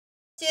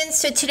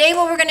So today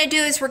what we're going to do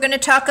is we're going to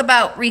talk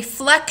about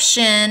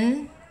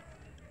reflection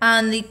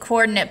on the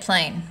coordinate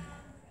plane.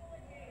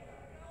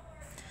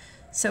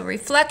 So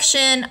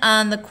reflection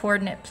on the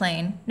coordinate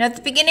plane. Now at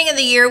the beginning of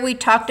the year we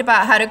talked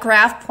about how to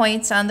graph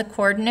points on the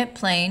coordinate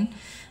plane.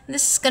 And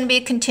this is going to be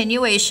a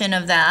continuation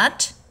of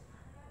that.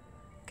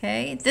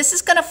 Okay, this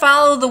is going to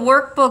follow the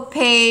workbook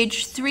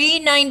page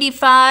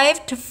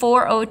 395 to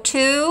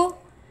 402.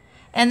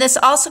 And this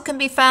also can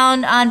be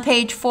found on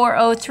page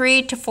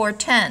 403 to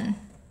 410.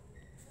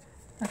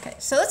 Okay,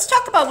 so let's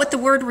talk about what the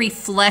word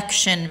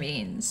reflection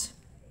means.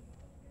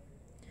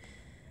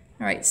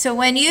 All right, so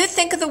when you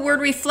think of the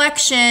word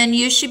reflection,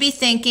 you should be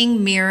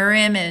thinking mirror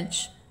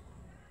image.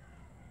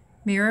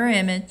 Mirror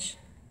image.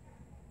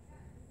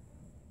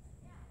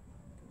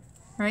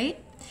 Right?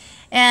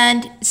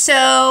 And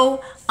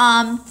so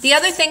the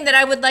other thing that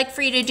I would like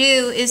for you to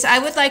do is I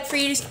would like for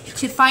you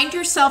to find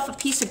yourself a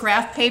piece of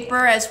graph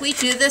paper. As we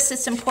do this,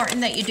 it's important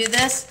that you do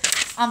this.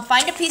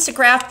 Find a piece of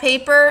graph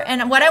paper,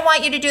 and what I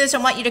want you to do is I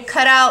want you to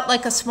cut out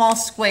like a small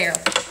square.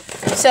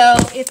 So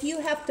if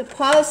you have to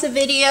pause the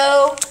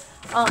video,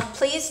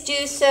 please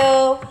do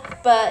so,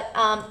 but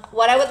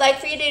what I would like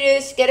for you to do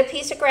is get a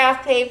piece of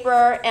graph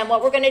paper, and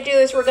what we're going to do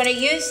is we're going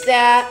to use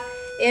that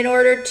in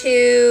order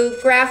to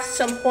graph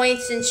some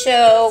points and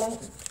show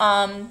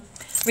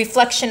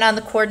reflection on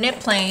the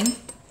coordinate plane.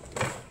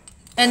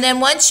 And then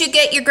once you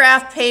get your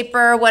graph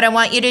paper, what I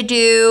want you to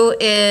do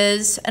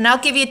is, and I'll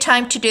give you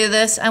time to do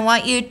this, I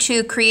want you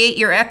to create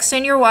your X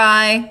and your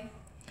Y.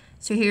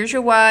 So here's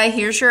your Y,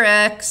 here's your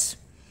X.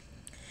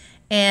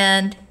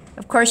 And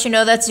of course, you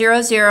know that's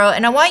 0, 0.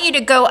 And I want you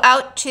to go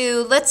out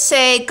to, let's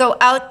say, go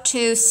out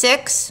to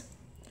 6,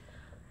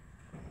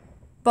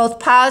 both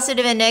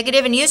positive and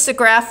negative, and use the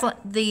graph,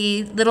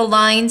 the little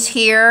lines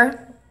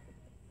here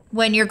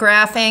when you're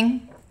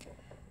graphing.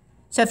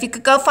 So if you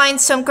could go find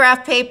some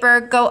graph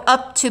paper, go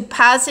up to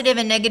positive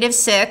and negative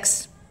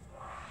 6.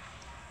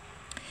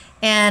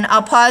 And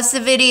I'll pause the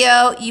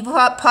video. You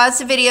pause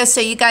the video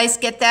so you guys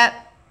get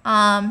that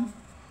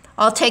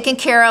all taken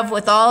care of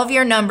with all of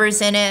your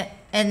numbers in it.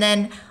 And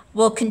then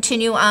we'll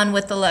continue on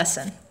with the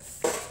lesson.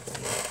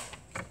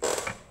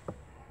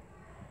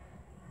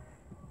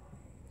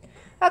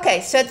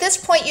 Okay, so at this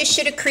point you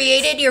should have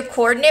created your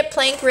coordinate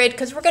plane grid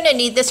because we're going to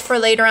need this for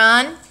later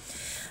on.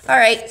 All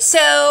right,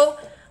 so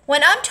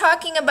when I'm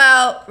talking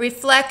about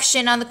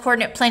reflection on the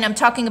coordinate plane, I'm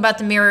talking about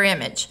the mirror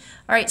image.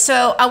 All right,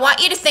 so I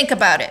want you to think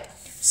about it.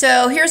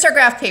 So here's our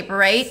graph paper,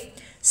 right?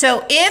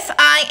 So if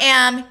I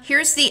am,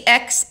 here's the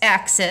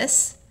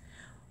x-axis.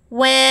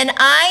 When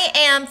I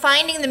am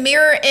finding the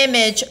mirror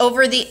image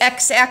over the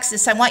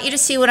x-axis, I want you to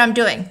see what I'm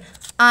doing.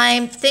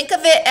 Think of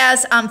it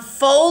as I'm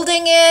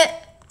folding it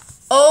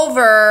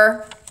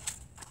over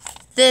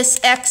this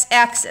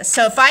x-axis.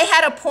 So if I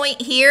had a point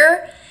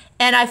here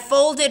and I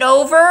fold it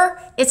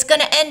over, it's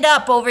going to end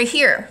up over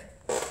here.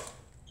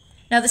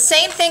 Now the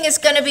same thing is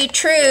going to be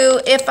true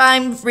if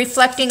I'm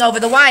reflecting over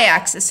the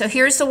y-axis. So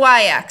here's the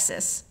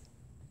y-axis.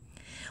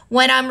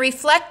 When I'm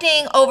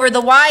reflecting over the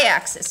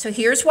y-axis, so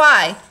here's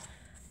y.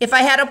 If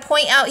I had a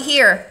point out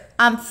here,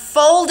 I'm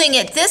folding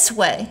it this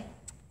way,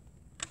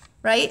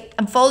 right?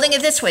 I'm folding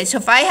it this way. So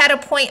if I had a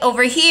point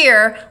over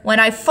here,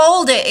 when I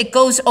fold it, it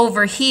goes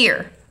over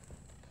here.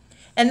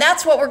 And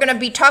that's what we're going to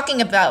be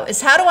talking about,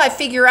 is how do I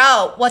figure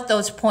out what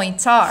those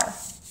points are?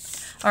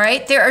 All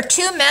right, there are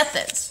two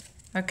methods.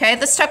 Okay,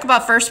 let's talk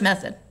about first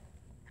method.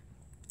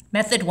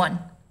 Method 1.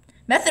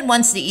 Method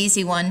 1's the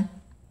easy one.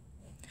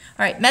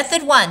 All right,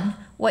 method 1,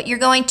 what you're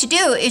going to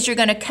do is you're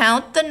going to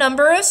count the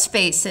number of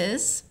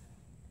spaces.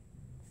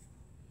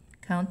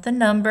 Count the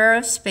number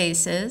of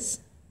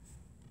spaces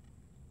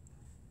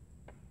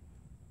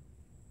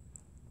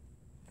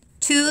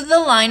to the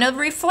line of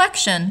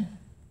reflection.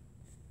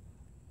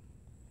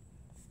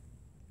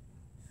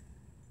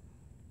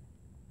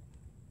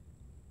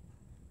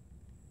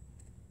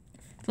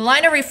 The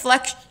line of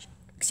reflection,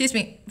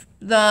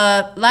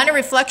 the line of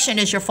reflection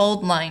is your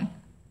fold line.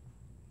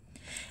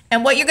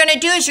 And what you're going to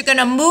do is you're going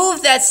to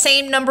move that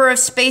same number of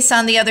space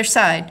on the other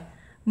side.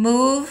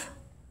 Move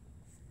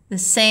the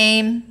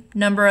same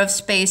number of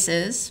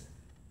spaces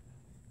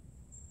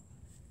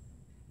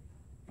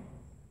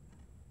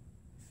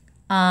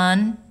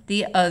on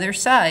the other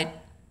side.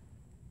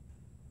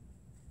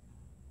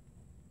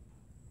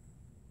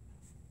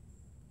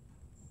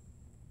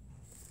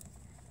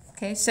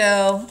 Okay,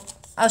 so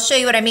I'll show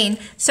you what I mean.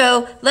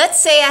 So let's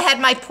say I had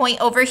my point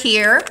over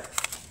here,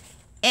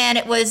 and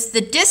it was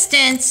the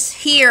distance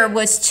here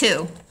was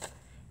 2.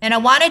 And I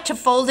wanted to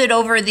fold it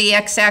over the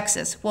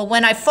x-axis. Well,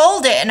 when I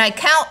fold it and I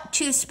count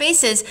 2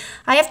 spaces,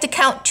 I have to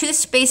count 2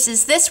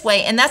 spaces this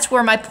way, and that's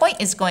where my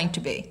point is going to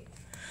be.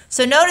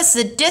 So notice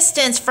the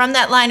distance from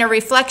that line of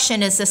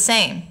reflection is the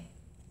same.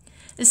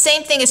 The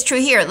same thing is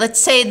true here. Let's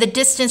say the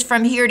distance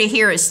from here to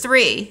here is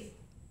 3.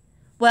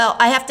 Well,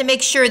 I have to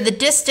make sure the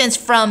distance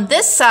from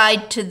this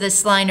side to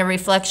this line of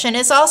reflection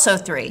is also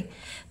 3.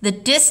 The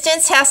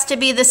distance has to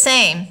be the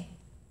same.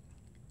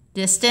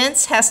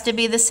 Distance has to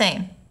be the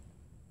same.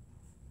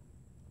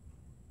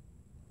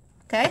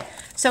 Okay,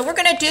 So we're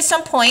going to do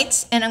some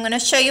points, and I'm going to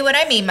show you what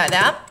I mean by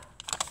that.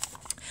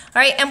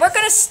 All right, and we're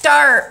going to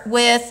start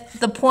with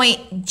the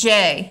point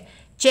J.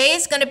 J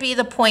is going to be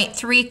the point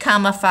 3,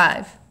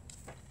 5.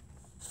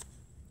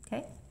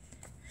 Okay,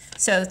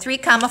 so 3,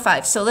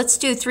 5. So let's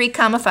do 3,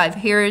 5.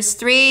 Here's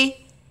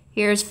 3,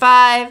 here's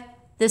 5.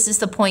 This is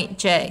the point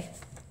J.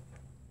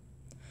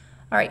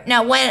 All right,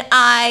 now when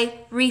I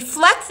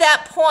reflect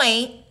that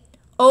point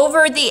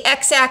over the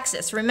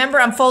x-axis, remember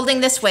I'm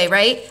folding this way,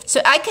 right? So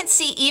I can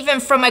see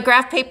even from my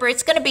graph paper,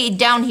 it's going to be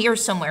down here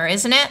somewhere,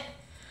 isn't it?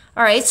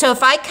 All right, so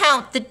if I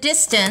count the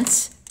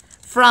distance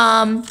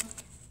from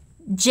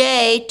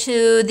J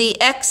to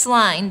the x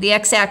line, the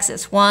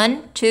x-axis,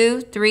 1,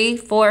 2, 3,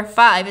 4,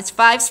 5. It's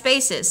 5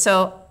 spaces,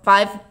 so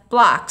 5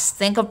 blocks.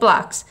 Think of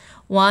blocks.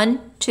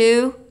 1,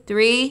 2,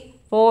 3,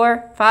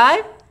 4,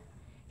 5.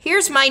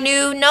 Here's my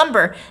new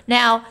number.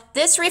 Now,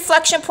 this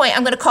reflection point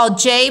I'm going to call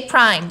J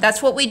prime.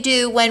 That's what we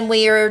do when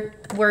we're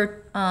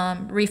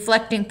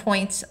reflecting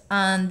points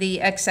on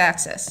the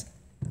x-axis,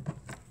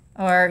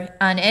 or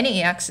on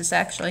any axis,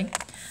 actually.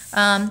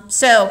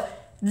 So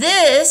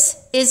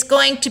this is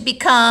going to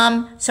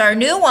become, so our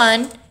new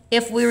one,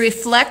 if we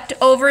reflect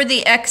over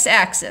the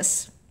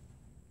x-axis.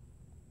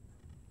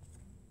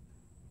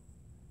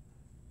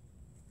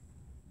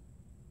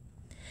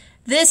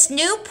 This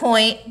new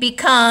point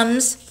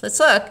becomes, let's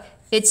look,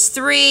 it's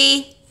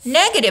 3,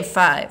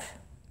 -5.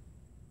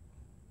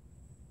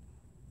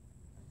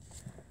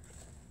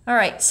 All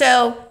right,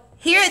 so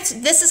here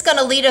this is going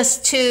to lead us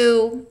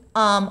to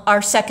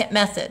our second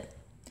method.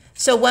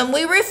 So when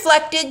we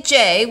reflected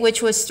J,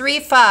 which was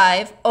 3,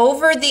 5,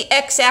 over the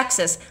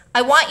x-axis,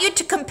 I want you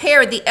to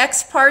compare the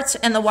x parts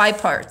and the y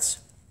parts.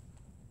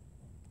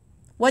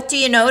 What do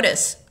you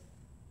notice?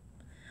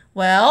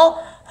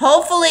 Well,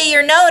 hopefully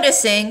you're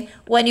noticing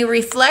when you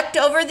reflect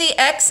over the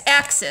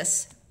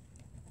x-axis,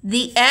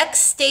 the x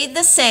stayed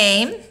the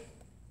same.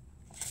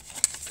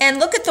 And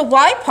look at the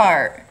y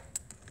part.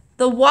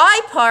 The y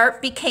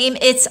part became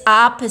its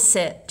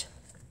opposite.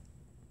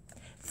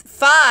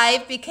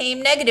 5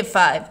 became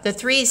 -5. The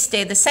 3's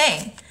stayed the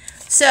same.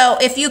 So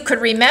if you could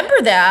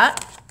remember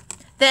that,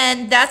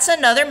 then that's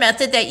another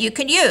method that you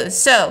can use.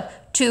 So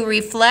to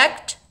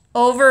reflect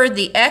over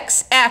the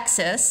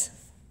x-axis,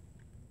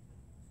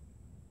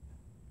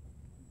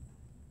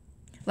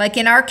 like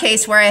in our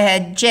case where I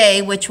had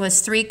J, which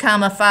was 3,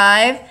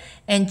 5,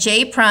 and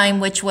J prime,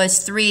 which was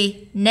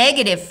 3,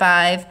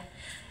 -5,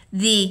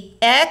 the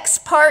x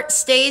part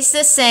stays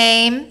the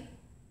same,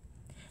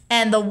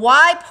 and the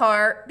y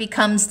part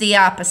becomes the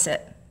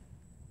opposite.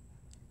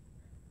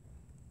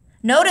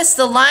 Notice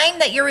the line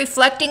that you're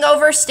reflecting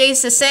over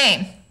stays the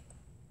same.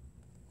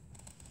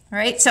 All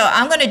right, so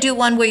I'm going to do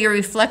one where you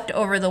reflect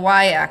over the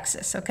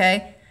y-axis,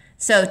 okay?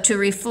 So to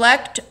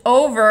reflect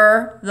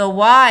over the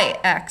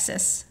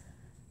y-axis.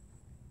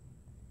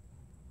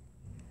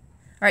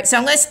 All right, so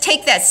I'm going to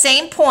take that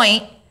same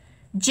point,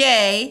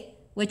 J,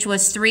 which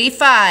was 3,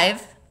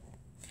 5,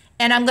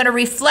 and I'm going to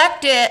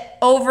reflect it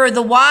over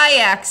the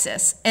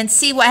y-axis and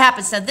see what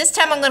happens. Now this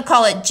time I'm going to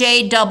call it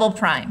J double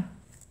prime.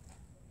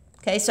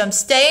 Okay, so I'm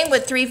staying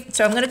with 3,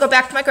 so I'm going to go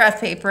back to my graph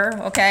paper,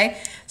 okay?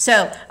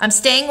 So I'm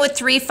staying with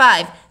 3,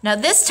 5. Now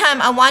this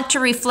time I want to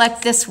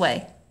reflect this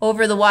way,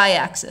 over the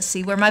y-axis.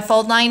 See where my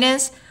fold line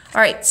is?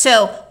 All right,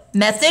 so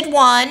method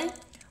 1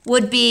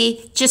 would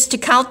be just to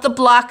count the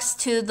blocks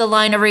to the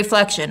line of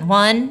reflection.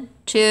 1,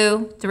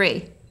 2,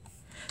 3.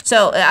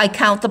 So I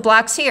count the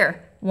blocks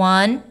here.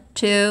 1,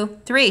 2,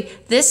 3.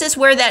 This is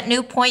where that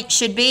new point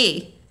should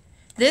be.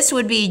 This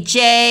would be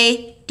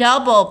J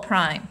double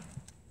prime.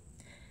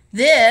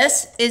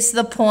 This is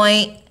the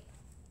point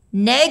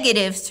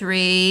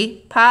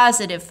 -3,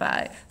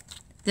 +5.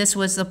 This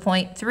was the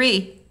point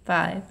 3,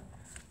 5.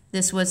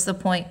 This was the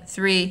point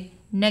 3,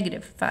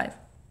 -5.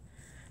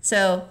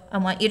 So I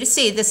want you to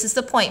see this is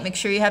the point. Make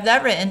sure you have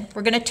that written.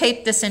 We're going to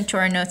tape this into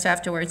our notes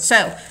afterwards.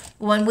 So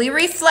when we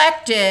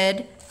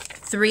reflected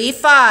 3,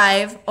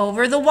 5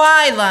 over the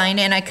y line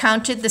and I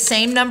counted the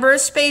same number of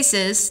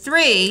spaces,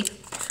 3,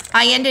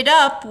 I ended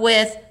up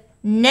with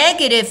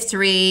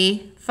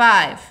 -3,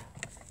 5.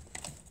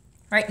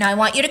 All right, now I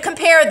want you to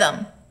compare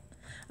them.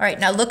 All right,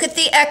 now look at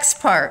the x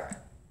part.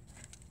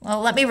 Well,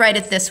 let me write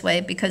it this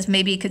way because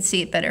maybe you could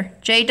see it better.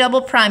 J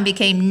double prime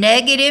became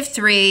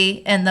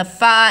 -3 and the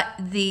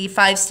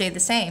 5 stayed the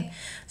same.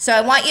 So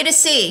I want you to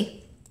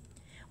see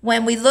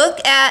when we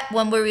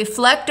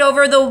reflect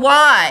over the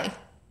y,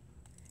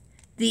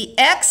 the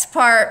x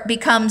part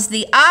becomes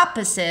the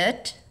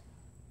opposite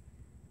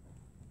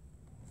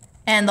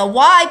and the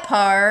y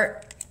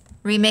part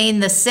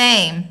remain the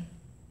same.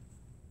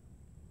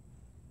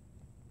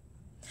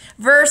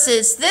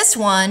 Versus this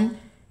one,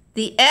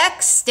 the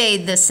x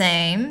stayed the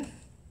same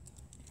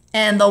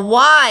and the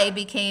y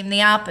became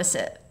the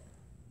opposite.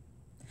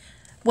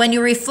 When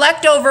you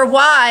reflect over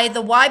y,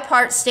 the y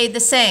part stayed the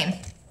same.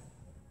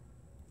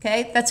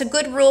 Okay, that's a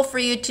good rule for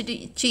you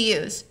to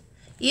use.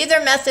 Either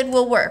method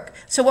will work.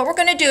 So what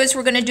we're going to do is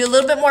we're going to do a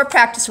little bit more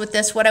practice with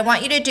this. What I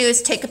want you to do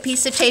is take a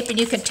piece of tape and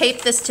you can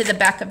tape this to the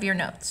back of your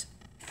notes.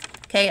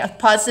 Okay, I'll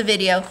pause the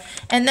video.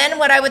 And then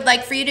what I would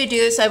like for you to do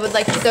is I would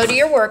like to go to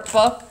your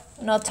workbook,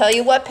 and I'll tell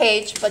you what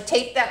page, but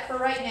take that for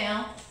right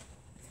now.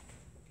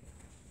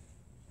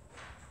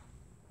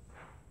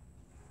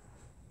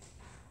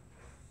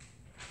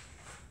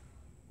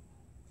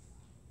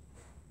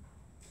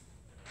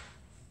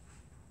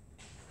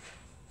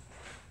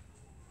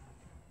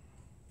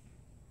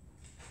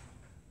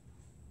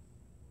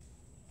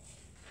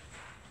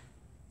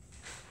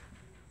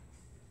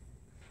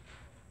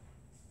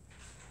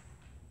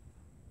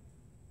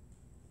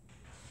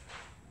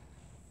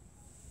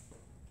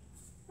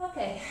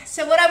 Okay,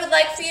 so what I would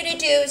like for you to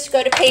do is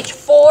go to page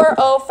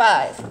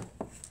 405.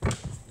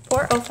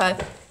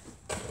 405.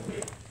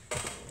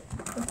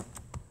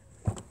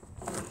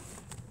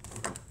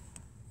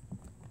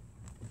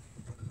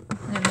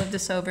 I'm going to move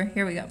this over.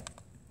 Here we go.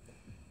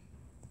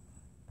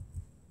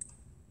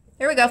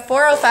 Here we go,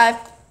 405.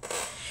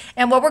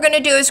 And what we're going to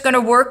do is going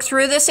to work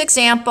through this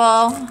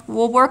example.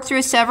 We'll work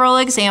through several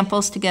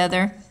examples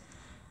together.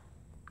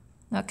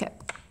 Okay,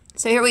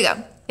 so here we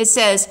go. It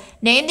says,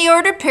 name the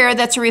ordered pair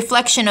that's a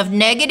reflection of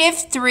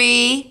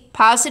 -3,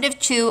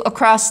 +2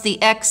 across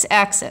the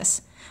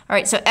x-axis. All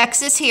right, so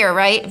x is here,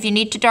 right? If you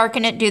need to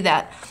darken it, do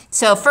that.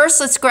 So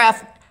first, let's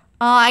graph.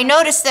 I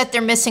noticed that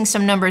they're missing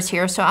some numbers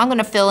here, so I'm going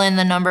to fill in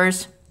the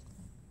numbers.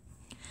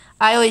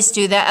 I always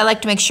do that. I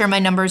like to make sure my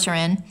numbers are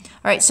in.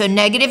 All right, so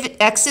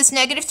x is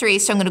 -3,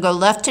 so I'm going to go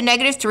left to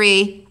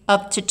 -3,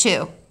 up to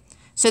 2.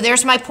 So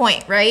there's my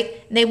point,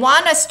 right? They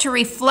want us to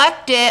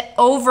reflect it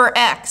over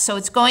x, so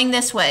it's going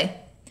this way.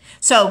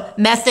 So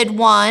method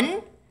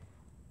one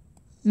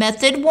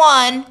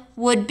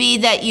would be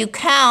that you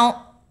count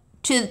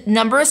to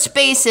number of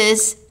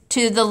spaces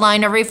to the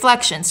line of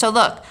reflection. So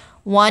look,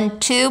 1,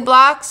 2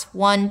 blocks,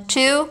 1,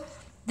 2.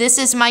 This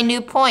is my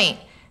new point.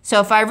 So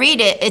if I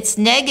read it, it's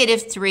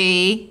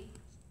 -3,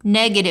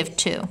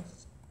 -2.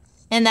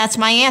 And that's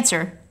my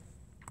answer,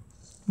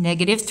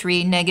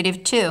 -3,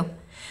 -2.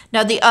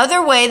 Now the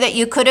other way that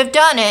you could have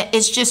done it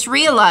is just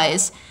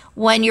realize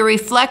when you're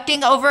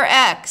reflecting over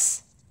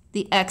x,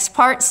 the x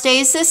part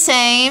stays the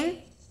same,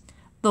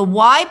 the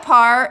y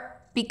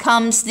part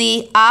becomes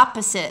the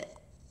opposite.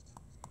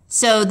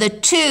 So the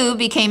 2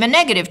 became a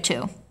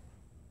 -2.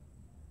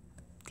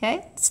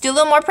 Okay, let's do a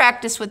little more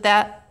practice with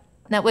that.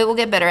 That way we'll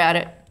get better at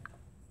it.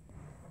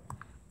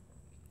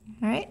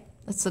 All right,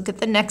 let's look at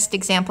the next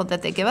example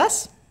that they give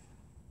us.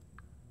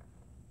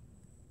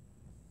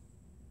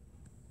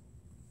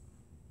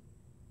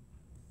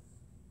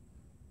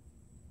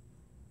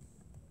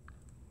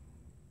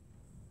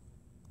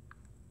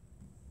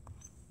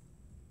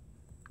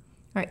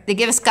 All right, they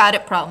give us got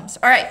it problems.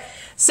 All right,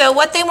 so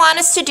what they want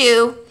us to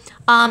do,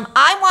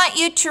 I want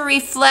you to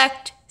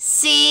reflect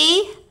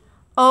C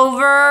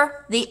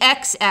over the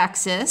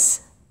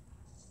x-axis,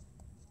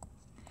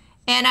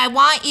 and I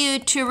want you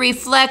to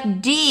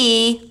reflect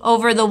D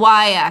over the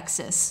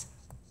y-axis.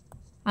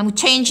 I'm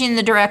changing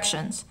the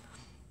directions,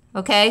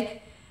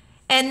 okay?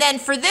 And then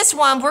for this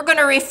one, we're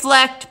going to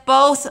reflect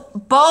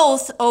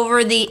both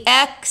over the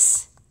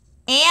x,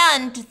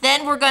 and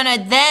then we're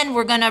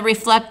gonna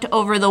reflect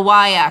over the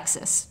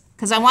y-axis,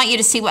 because I want you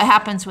to see what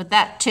happens with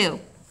that too.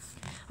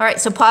 All right,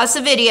 so pause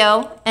the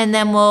video and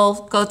then we'll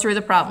go through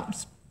the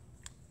problems.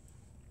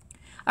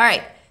 All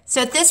right,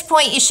 so at this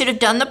point you should have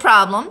done the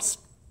problems,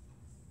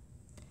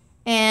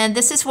 and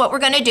this is what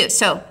we're gonna do.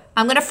 So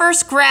I'm gonna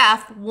first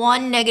graph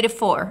 1,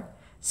 -4.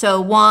 So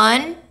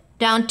 1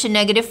 down to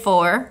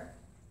 -4.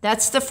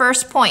 That's the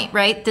first point,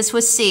 right? This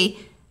was C.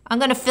 I'm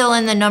going to fill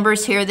in the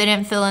numbers here. They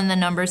didn't fill in the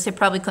numbers. They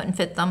probably couldn't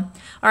fit them.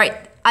 All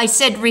right, I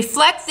said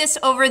reflect this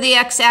over the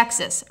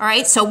x-axis. All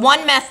right, so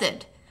one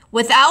method.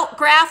 Without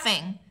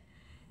graphing,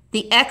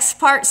 the x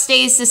part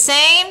stays the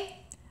same.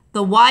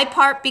 The y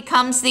part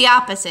becomes the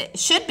opposite. It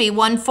should be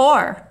 1,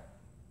 4.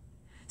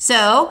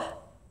 So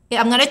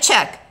I'm going to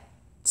check.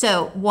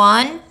 So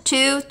 1,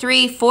 2,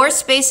 3, 4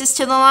 spaces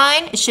to the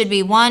line. It should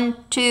be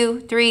 1,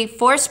 2, 3,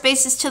 4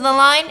 spaces to the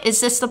line. Is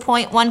this the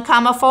point 1,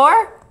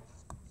 4?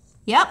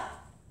 Yep.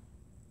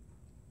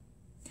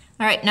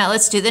 All right, now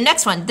let's do the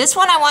next one. This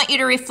one I want you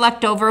to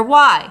reflect over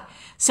y.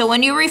 So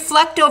when you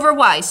reflect over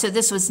y, so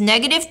this was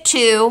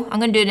 -2. I'm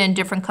going to do it in a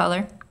different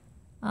color.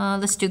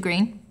 Let's do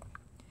green.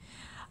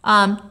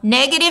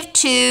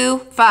 -2,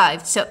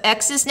 5. So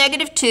x is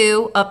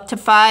 -2, up to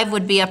 5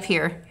 would be up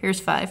here. Here's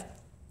 5.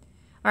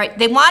 All right,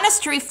 they want us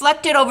to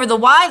reflect it over the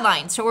y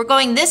line, so we're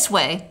going this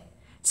way.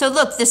 So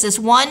look, this is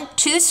 1,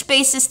 2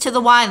 spaces to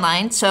the y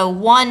line. So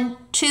 1,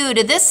 2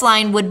 to this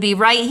line would be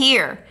right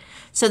here.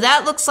 So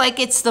that looks like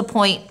it's the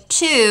point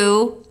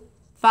 2,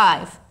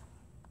 5.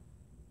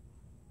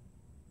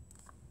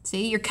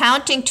 See, you're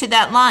counting to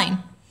that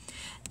line.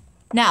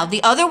 Now,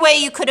 the other way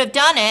you could have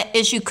done it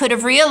is you could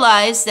have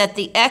realized that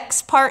the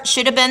x part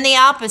should have been the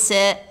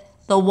opposite.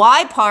 The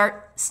y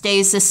part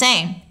stays the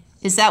same.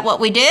 Is that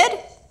what we did?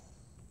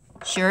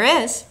 Sure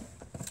is.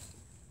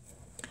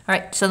 All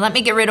right, so let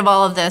me get rid of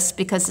all of this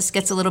because this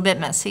gets a little bit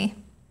messy.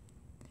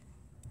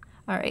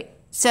 All right.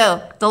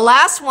 So the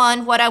last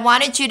one, what I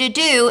wanted you to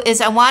do is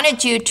I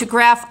wanted you to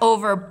graph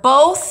over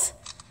both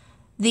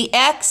the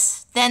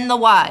x then the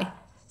y.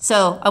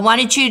 So I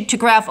wanted you to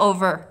graph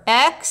over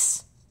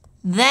x,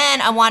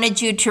 then I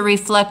wanted you to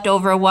reflect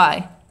over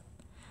y.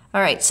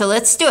 All right, so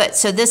let's do it.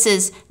 So this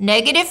is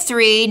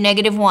 -3,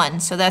 -1,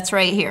 so that's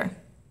right here.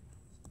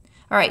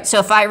 All right, so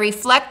if I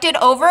reflect it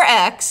over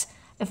x,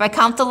 if I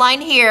count the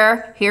line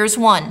here, here's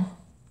 1.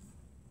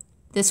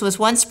 This was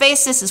 1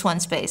 space, this is 1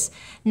 space.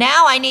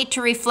 Now I need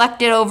to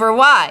reflect it over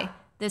y.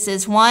 This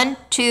is 1,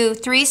 2,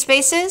 3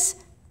 spaces,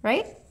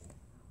 right?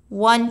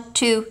 1,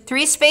 2,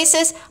 3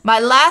 spaces. My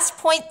last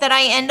point that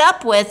I end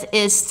up with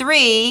is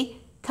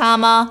 3,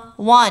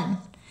 1.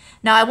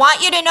 Now I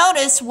want you to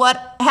notice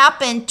what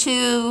happened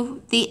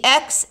to the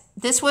x.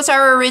 This was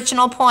our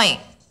original point.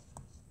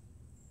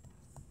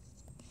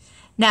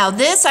 Now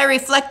this I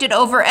reflected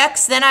over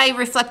x, then I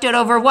reflected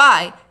over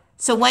y.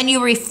 So when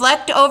you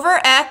reflect over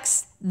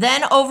x,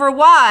 then over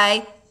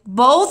y,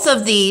 both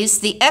of these,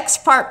 the x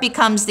part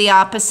becomes the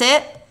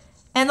opposite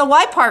and the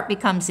y part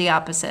becomes the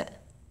opposite.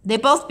 They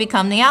both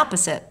become the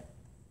opposite.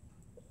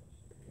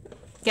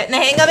 Getting the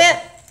hang of it?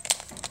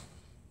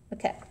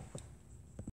 Okay.